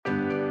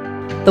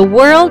The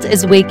world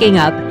is waking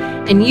up,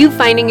 and you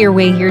finding your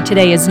way here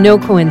today is no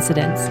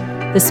coincidence.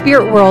 The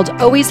spirit world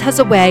always has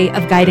a way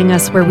of guiding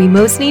us where we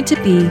most need to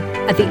be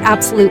at the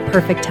absolute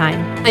perfect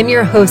time. I'm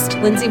your host,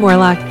 Lindsay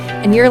Morlock,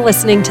 and you're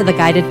listening to The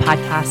Guided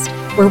Podcast,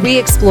 where we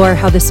explore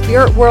how the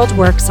spirit world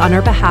works on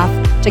our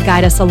behalf to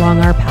guide us along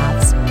our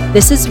paths.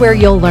 This is where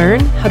you'll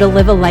learn how to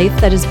live a life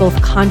that is both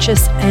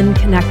conscious and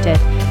connected,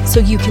 so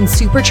you can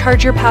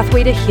supercharge your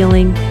pathway to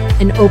healing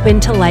and open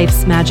to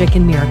life's magic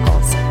and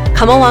miracles.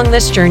 Come along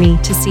this journey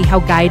to see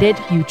how guided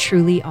you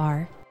truly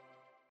are.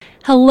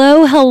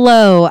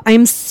 Hello.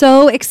 I'm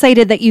so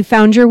excited that you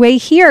found your way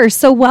here.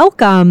 So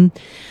welcome.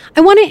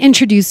 I want to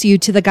introduce you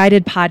to the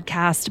Guided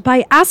Podcast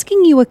by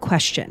asking you a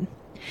question.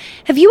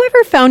 Have you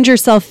ever found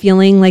yourself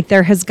feeling like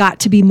there has got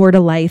to be more to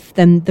life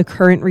than the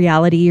current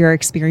reality you're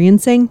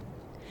experiencing?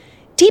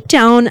 Deep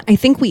down, I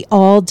think we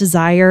all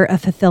desire a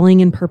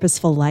fulfilling and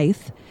purposeful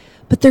life.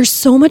 But there's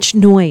so much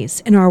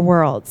noise in our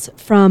worlds,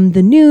 from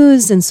the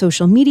news and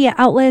social media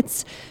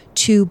outlets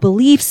to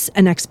beliefs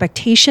and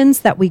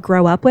expectations that we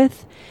grow up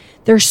with.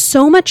 There's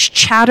so much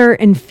chatter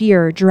and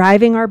fear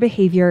driving our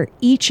behavior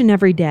each and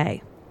every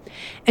day.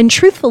 And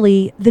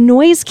truthfully, the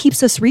noise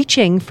keeps us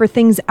reaching for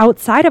things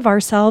outside of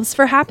ourselves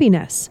for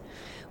happiness.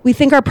 We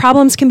think our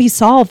problems can be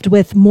solved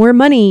with more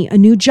money, a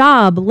new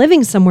job,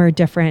 living somewhere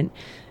different,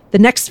 the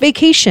next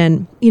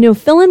vacation.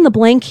 Fill in the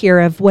blank here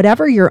of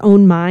whatever your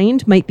own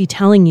mind might be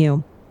telling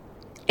you.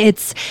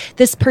 It's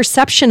this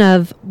perception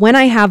of when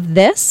I have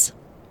this,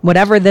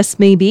 whatever this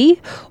may be,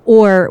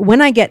 or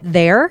when I get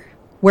there,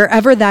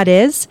 wherever that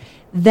is,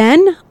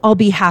 then I'll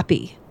be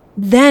happy.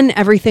 Then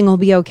everything will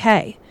be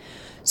okay.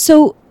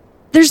 So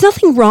there's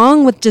nothing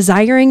wrong with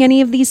desiring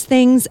any of these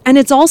things. And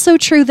it's also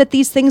true that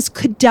these things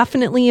could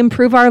definitely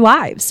improve our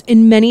lives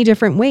in many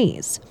different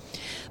ways.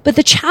 But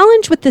the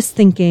challenge with this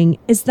thinking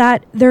is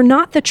that they're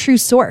not the true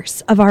source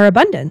of our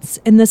abundance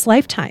in this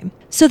lifetime.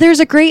 So there's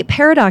a great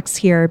paradox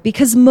here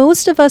because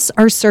most of us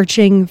are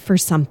searching for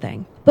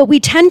something, but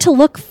we tend to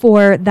look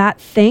for that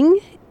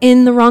thing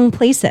in the wrong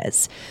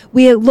places.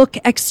 We look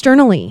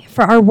externally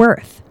for our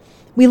worth.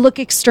 We look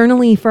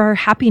externally for our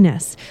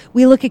happiness.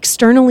 We look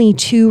externally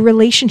to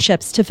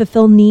relationships to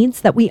fulfill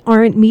needs that we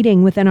aren't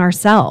meeting within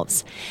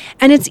ourselves.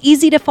 And it's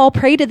easy to fall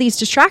prey to these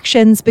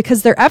distractions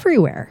because they're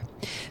everywhere.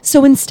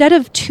 So instead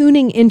of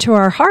tuning into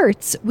our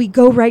hearts, we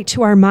go right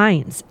to our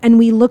minds and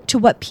we look to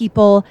what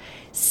people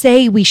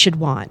say we should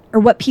want, or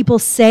what people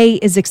say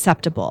is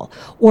acceptable,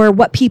 or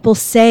what people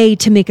say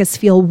to make us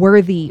feel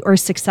worthy or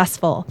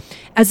successful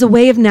as a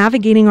way of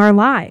navigating our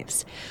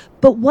lives.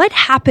 But what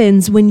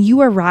happens when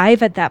you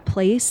arrive at that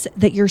place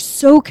that you're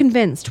so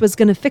convinced was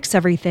going to fix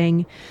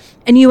everything,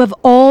 and you have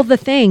all the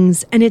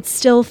things and it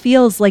still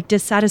feels like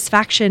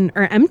dissatisfaction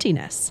or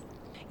emptiness?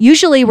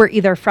 Usually we're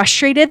either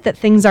frustrated that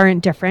things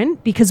aren't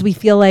different because we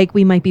feel like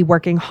we might be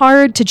working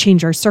hard to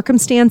change our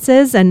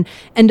circumstances and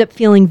end up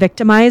feeling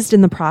victimized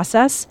in the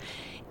process,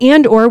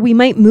 or we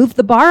might move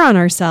the bar on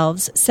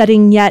ourselves,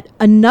 setting yet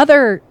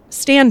another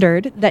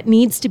standard that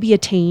needs to be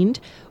attained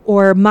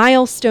or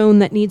milestone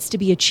that needs to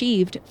be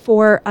achieved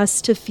for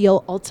us to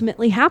feel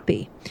ultimately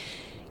happy.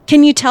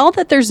 Can you tell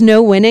that there's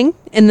no winning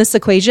in this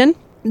equation?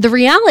 The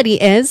reality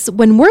is,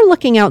 when we're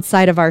looking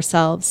outside of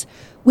ourselves,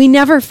 we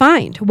never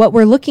find what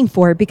we're looking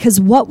for because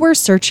what we're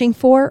searching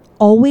for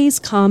always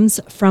comes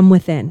from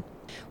within.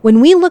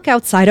 When we look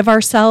outside of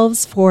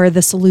ourselves for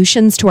the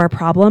solutions to our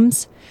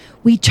problems,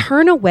 we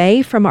turn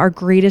away from our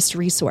greatest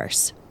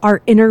resource,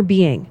 our inner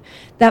being,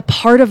 that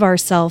part of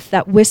ourself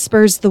that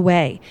whispers the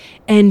way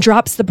and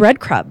drops the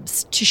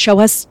breadcrumbs to show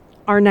us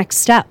our next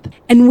step.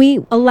 And we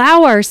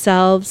allow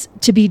ourselves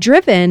to be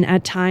driven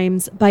at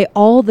times by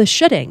all the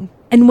shoulding.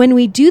 And when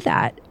we do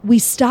that, we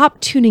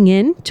stop tuning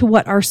in to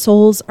what our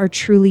souls are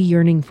truly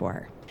yearning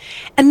for.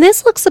 And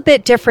this looks a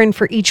bit different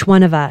for each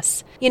one of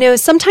us.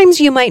 Sometimes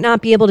you might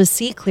not be able to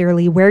see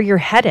clearly where you're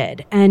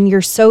headed, and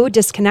you're so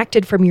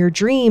disconnected from your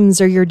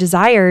dreams or your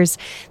desires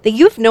that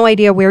you have no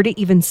idea where to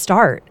even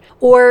start.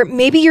 Or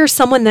maybe you're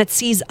someone that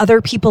sees other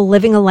people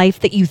living a life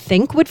that you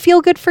think would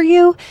feel good for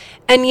you,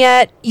 and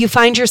yet you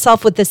find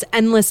yourself with this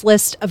endless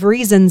list of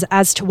reasons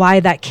as to why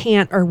that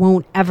can't or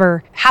won't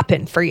ever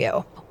happen for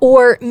you.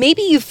 Or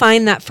maybe you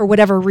find that for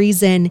whatever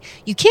reason,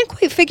 you can't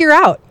quite figure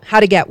out how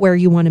to get where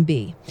you want to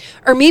be.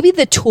 Or maybe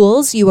the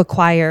tools you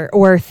acquire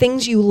or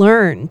things you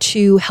learn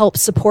to help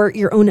support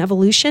your own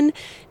evolution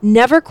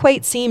never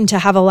quite seem to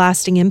have a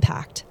lasting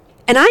impact.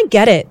 And I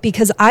get it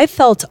because I've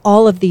felt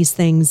all of these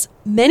things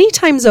many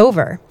times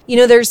over.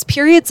 There's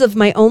periods of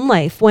my own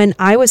life when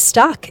I was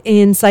stuck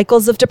in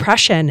cycles of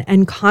depression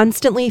and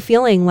constantly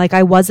feeling like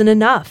I wasn't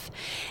enough.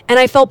 And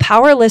I felt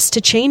powerless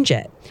to change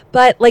it.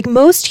 But like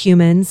most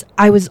humans,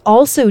 I was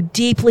also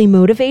deeply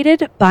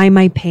motivated by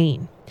my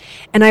pain.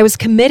 And I was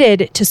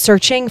committed to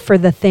searching for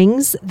the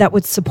things that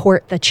would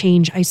support the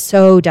change I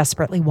so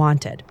desperately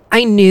wanted.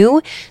 I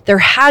knew there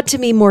had to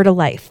be more to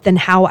life than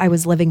how I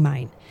was living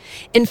mine.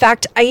 In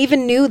fact, I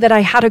even knew that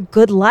I had a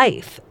good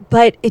life,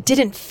 but it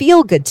didn't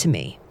feel good to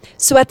me.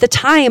 So at the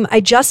time, I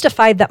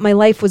justified that my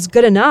life was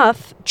good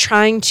enough,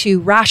 trying to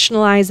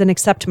rationalize and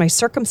accept my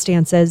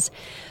circumstances.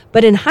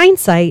 But in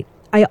hindsight,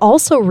 I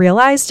also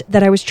realized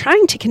that I was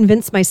trying to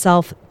convince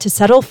myself to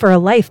settle for a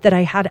life that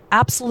I had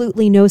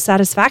absolutely no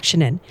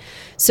satisfaction in.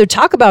 So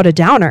talk about a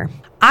downer.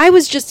 I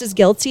was just as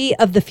guilty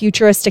of the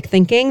futuristic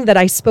thinking that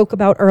I spoke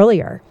about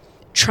earlier,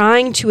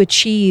 trying to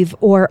achieve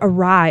or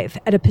arrive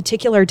at a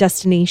particular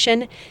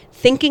destination,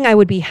 thinking I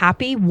would be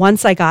happy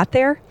once I got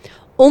there,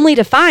 only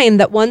to find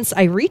that once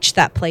I reached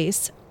that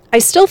place, I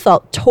still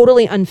felt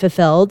totally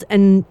unfulfilled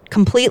and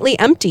completely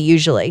empty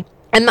usually.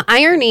 And the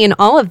irony in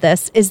all of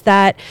this is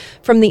that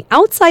from the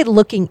outside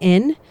looking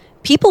in,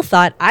 people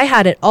thought I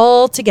had it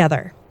all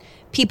together.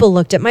 People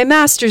looked at my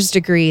master's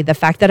degree, the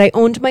fact that I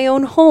owned my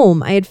own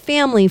home, I had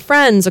family,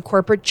 friends, a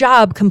corporate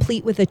job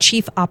complete with a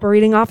chief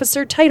operating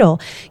officer title.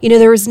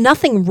 There was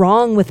nothing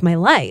wrong with my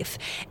life.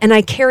 And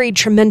I carried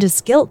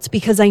tremendous guilt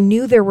because I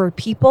knew there were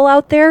people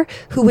out there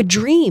who would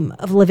dream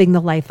of living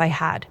the life I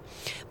had.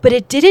 But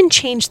it didn't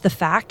change the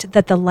fact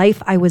that the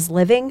life I was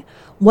living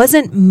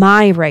wasn't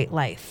my right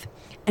life.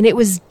 And it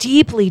was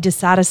deeply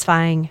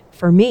dissatisfying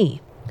for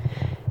me.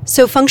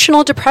 So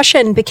functional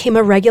depression became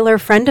a regular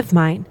friend of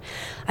mine.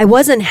 I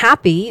wasn't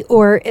happy,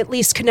 or at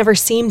least could never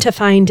seem to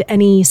find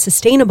any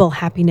sustainable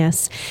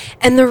happiness.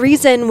 And the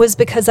reason was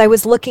because I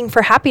was looking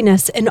for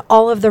happiness in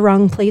all of the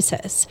wrong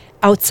places,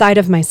 outside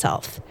of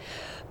myself.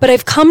 But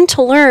I've come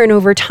to learn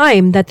over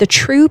time that the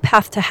true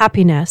path to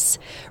happiness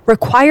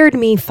required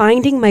me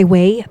finding my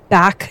way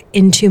back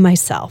into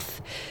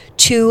myself,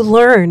 to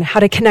learn how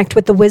to connect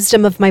with the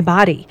wisdom of my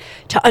body,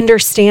 to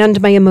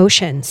understand my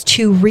emotions,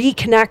 to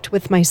reconnect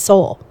with my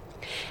soul.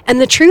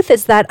 And the truth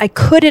is that I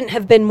couldn't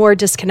have been more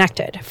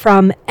disconnected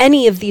from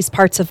any of these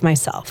parts of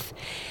myself.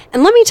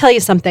 And let me tell you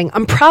something,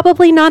 I'm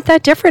probably not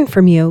that different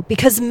from you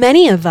because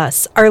many of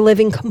us are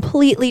living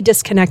completely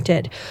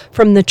disconnected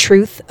from the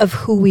truth of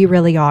who we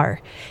really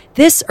are.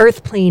 This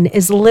earth plane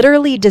is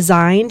literally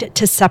designed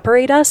to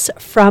separate us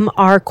from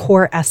our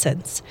core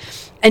essence.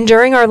 And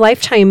during our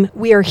lifetime,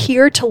 we are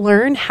here to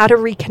learn how to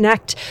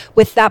reconnect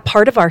with that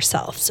part of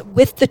ourselves,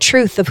 with the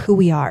truth of who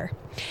we are.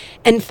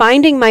 And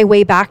finding my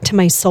way back to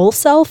my soul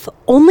self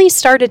only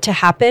started to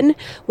happen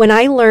when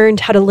I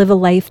learned how to live a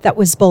life that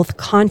was both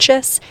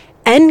conscious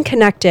and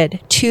connected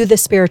to the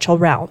spiritual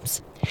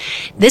realms.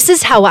 This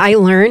is how I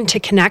learned to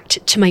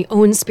connect to my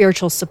own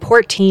spiritual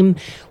support team,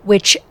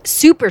 which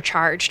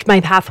supercharged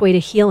my pathway to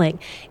healing.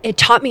 It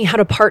taught me how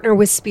to partner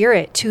with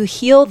spirit to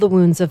heal the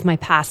wounds of my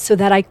past so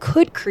that I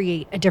could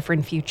create a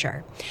different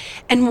future.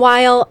 And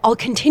while I'll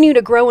continue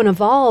to grow and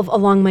evolve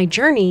along my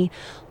journey,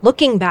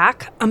 looking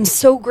back, I'm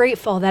so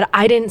grateful that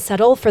I didn't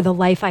settle for the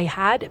life I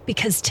had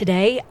because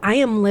today I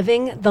am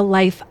living the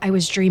life I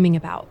was dreaming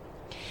about.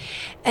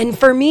 And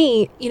for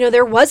me,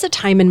 there was a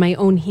time in my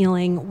own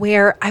healing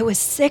where I was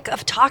sick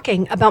of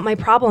talking about my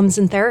problems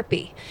in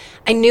therapy.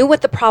 I knew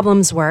what the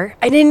problems were.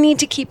 I didn't need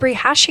to keep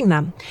rehashing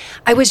them.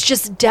 I was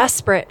just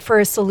desperate for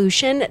a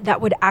solution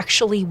that would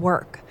actually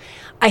work.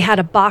 I had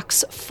a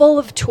box full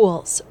of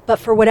tools, but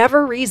for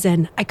whatever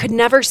reason, I could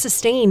never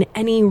sustain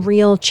any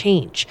real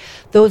change.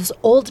 Those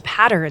old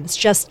patterns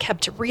just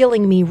kept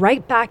reeling me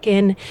right back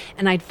in,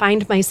 and I'd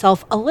find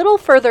myself a little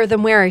further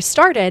than where I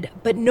started,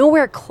 but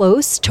nowhere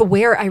close to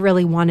where I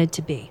really wanted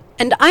to be.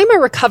 And I'm a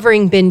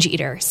recovering binge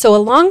eater, so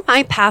along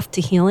my path to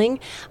healing,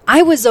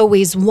 I was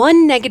always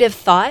one negative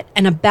thought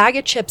and a bag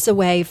of chips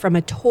away from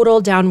a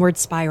total downward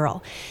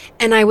spiral.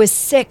 And I was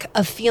sick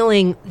of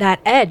feeling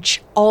that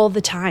edge all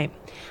the time.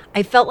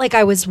 I felt like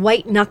I was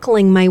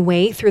white-knuckling my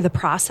way through the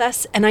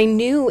process, and I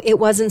knew it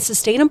wasn't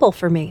sustainable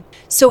for me.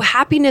 So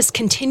happiness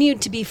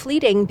continued to be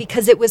fleeting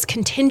because it was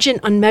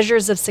contingent on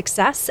measures of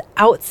success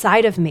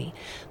outside of me.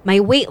 My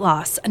weight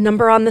loss, a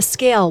number on the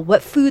scale,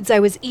 what foods I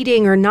was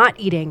eating or not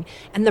eating,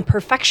 and the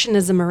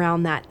perfectionism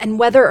around that, and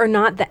whether or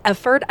not the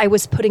effort I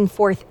was putting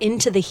forth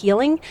into the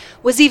healing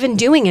was even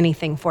doing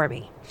anything for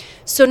me.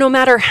 So no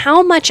matter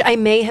how much I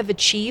may have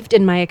achieved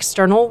in my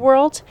external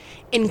world,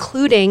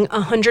 including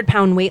a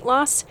 100-pound weight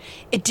loss,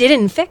 it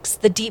didn't fix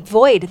the deep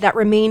void that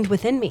remained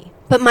within me.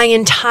 But my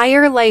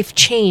entire life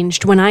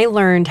changed when I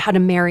learned how to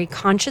marry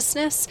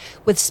consciousness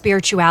with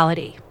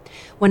spirituality.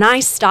 When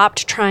I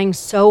stopped trying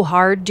so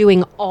hard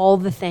doing all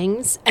the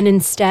things and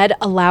instead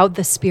allowed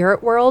the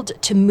spirit world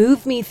to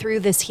move me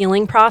through this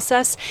healing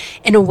process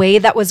in a way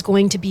that was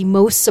going to be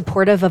most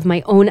supportive of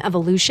my own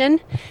evolution,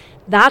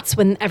 that's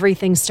when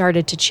everything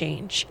started to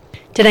change.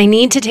 Did I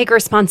need to take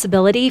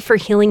responsibility for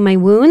healing my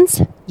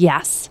wounds?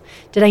 Yes.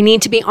 Did I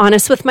need to be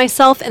honest with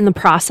myself in the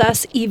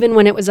process, even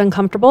when it was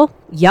uncomfortable?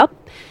 Yup.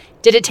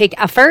 Did it take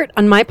effort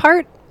on my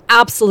part?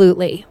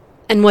 Absolutely.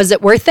 And was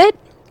it worth it?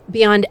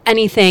 Beyond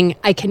anything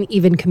I can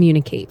even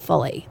communicate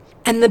fully.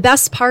 And the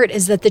best part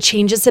is that the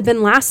changes have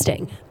been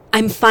lasting.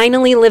 I'm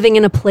finally living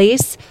in a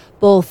place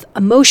both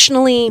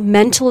emotionally,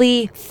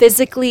 mentally,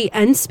 physically,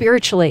 and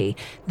spiritually,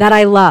 that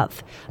I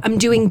love. I'm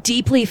doing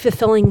deeply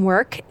fulfilling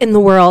work in the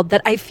world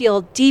that I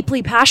feel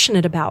deeply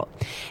passionate about.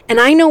 And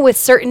I know with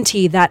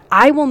certainty that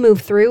I will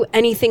move through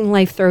anything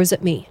life throws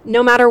at me,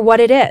 no matter what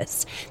it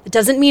is. It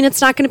doesn't mean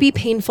it's not going to be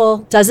painful,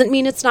 doesn't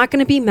mean it's not going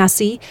to be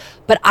messy,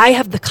 but I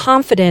have the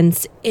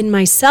confidence in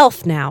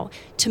myself now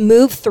to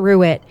move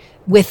through it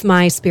with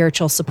my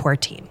spiritual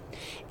support team.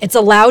 It's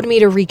allowed me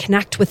to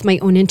reconnect with my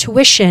own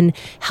intuition,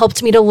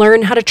 helped me to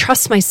learn how to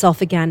trust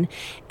myself again.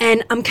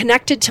 And I'm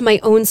connected to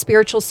my own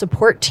spiritual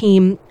support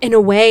team in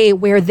a way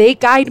where they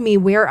guide me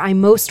where I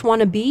most want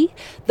to be,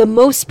 the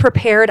most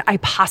prepared I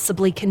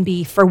possibly can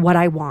be for what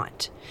I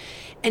want.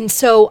 And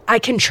so I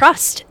can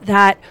trust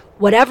that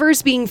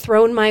whatever's being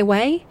thrown my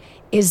way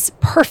is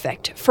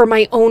perfect for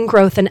my own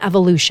growth and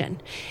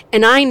evolution.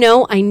 And I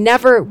know I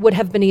never would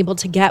have been able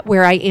to get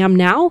where I am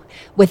now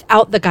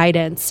without the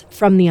guidance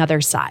from the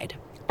other side.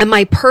 Am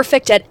I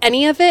perfect at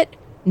any of it?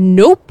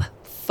 Nope,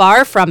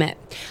 far from it.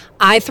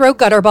 I throw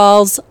gutter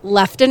balls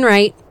left and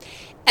right.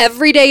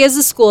 Every day is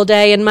a school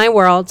day in my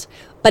world,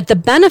 but the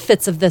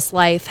benefits of this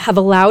life have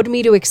allowed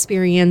me to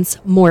experience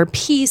more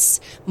peace,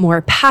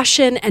 more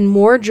passion, and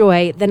more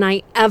joy than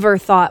I ever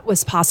thought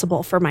was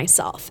possible for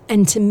myself.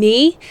 And to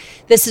me,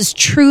 this is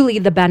truly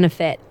the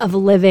benefit of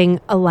living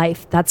a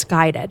life that's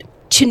guided.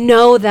 To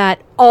know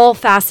that all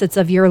facets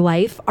of your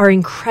life are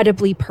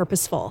incredibly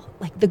purposeful,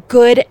 like the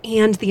good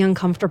and the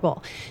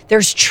uncomfortable.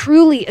 There's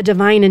truly a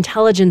divine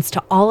intelligence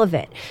to all of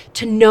it.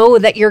 To know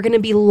that you're going to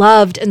be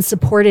loved and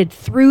supported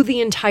through the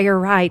entire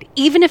ride,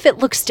 even if it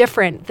looks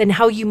different than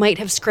how you might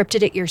have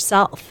scripted it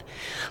yourself.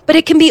 But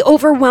it can be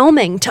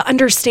overwhelming to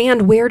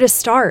understand where to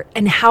start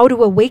and how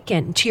to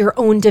awaken to your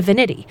own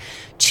divinity,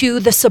 to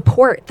the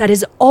support that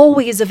is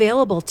always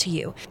available to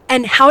you,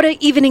 and how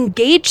to even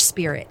engage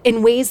spirit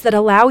in ways that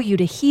allow you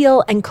to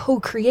heal and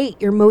co-create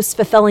your most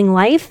fulfilling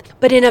life,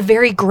 but in a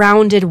very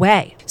grounded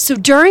way. So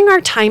during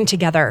our time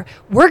together,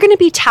 we're going to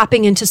be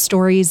tapping into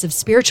stories of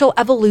spiritual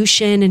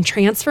evolution and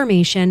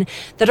transformation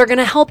that are going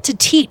to help to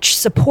teach,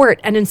 support,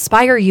 and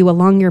inspire you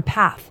along your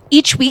path.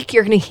 Each week,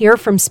 you're going to hear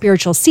from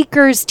spiritual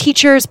seekers,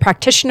 teachers,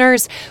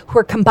 practitioners who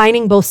are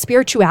combining both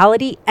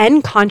spirituality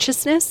and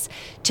consciousness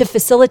to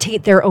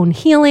facilitate their own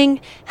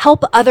healing,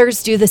 help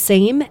others do the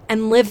same,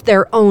 and live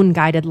their own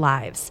guided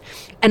lives.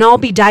 And I'll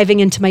be diving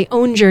into my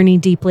own journey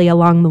deeply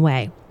along the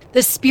way.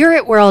 The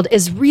spirit world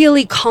is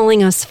really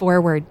calling us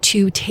forward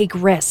to take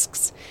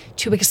risks,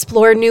 to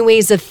explore new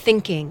ways of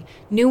thinking,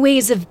 new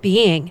ways of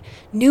being,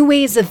 new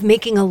ways of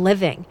making a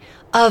living,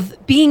 of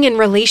being in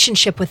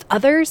relationship with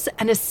others,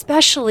 and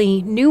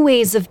especially new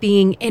ways of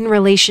being in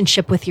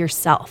relationship with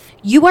yourself.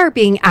 You are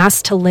being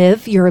asked to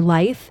live your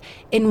life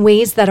in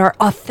ways that are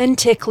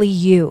authentically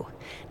you.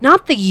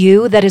 Not the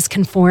you that is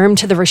conformed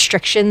to the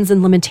restrictions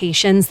and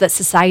limitations that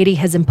society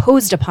has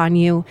imposed upon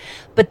you,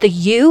 but the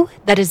you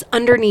that is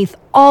underneath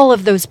all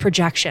of those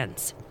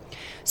projections.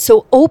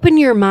 So open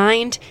your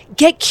mind,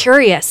 get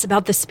curious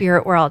about the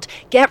spirit world,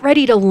 get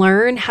ready to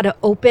learn how to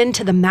open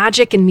to the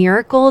magic and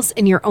miracles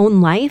in your own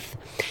life.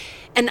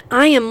 And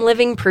I am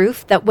living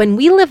proof that when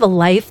we live a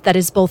life that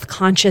is both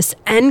conscious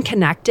and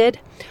connected,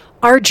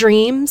 our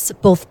dreams,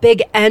 both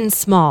big and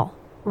small,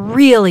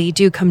 really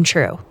do come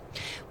true.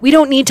 We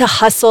don't need to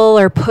hustle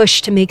or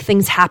push to make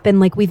things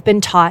happen like we've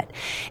been taught.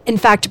 In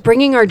fact,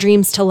 bringing our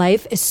dreams to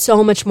life is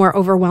so much more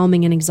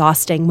overwhelming and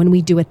exhausting when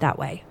we do it that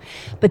way.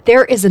 But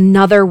there is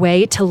another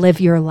way to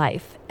live your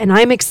life. And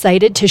I'm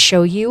excited to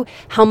show you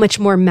how much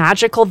more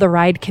magical the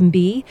ride can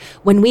be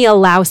when we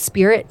allow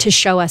spirit to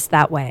show us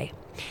that way.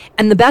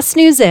 And the best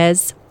news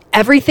is,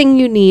 everything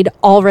you need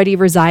already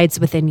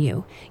resides within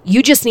you.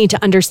 You just need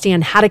to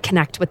understand how to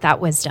connect with that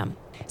wisdom.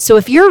 So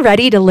if you're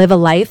ready to live a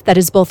life that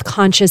is both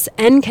conscious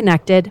and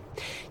connected,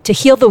 to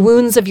heal the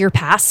wounds of your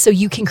past so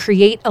you can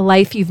create a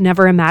life you've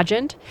never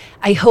imagined,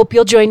 I hope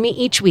you'll join me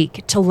each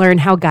week to learn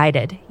how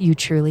guided you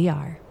truly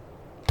are.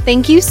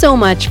 Thank you so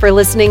much for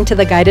listening to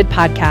the Guided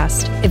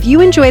Podcast. If you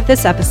enjoyed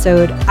this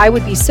episode, I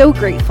would be so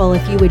grateful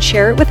if you would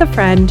share it with a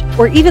friend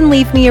or even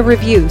leave me a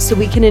review so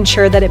we can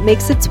ensure that it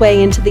makes its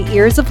way into the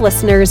ears of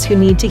listeners who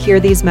need to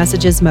hear these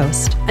messages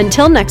most.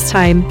 Until next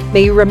time,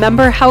 may you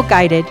remember how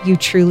guided you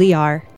truly are.